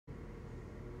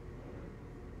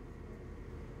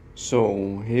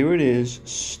So here it is,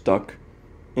 stuck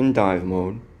in dive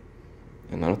mode,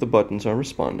 and none of the buttons are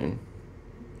responding.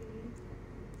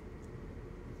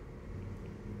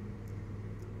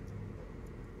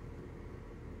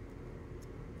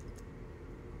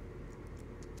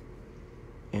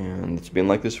 And it's been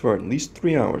like this for at least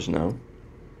 3 hours now.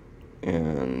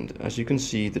 And as you can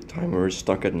see, the timer is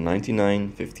stuck at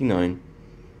 99:59.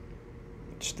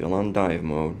 It's still on dive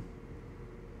mode.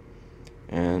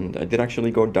 And I did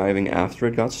actually go diving after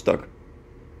it got stuck,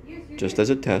 just as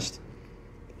a test.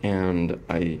 And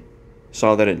I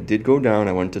saw that it did go down.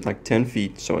 I went to like 10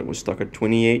 feet, so it was stuck at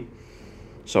 28.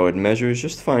 So it measures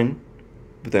just fine.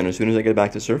 But then as soon as I get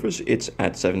back to surface, it's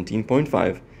at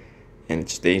 17.5. And it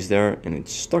stays there, and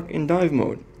it's stuck in dive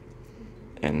mode.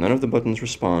 And none of the buttons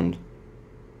respond.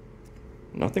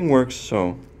 Nothing works,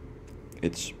 so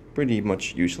it's pretty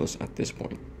much useless at this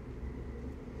point.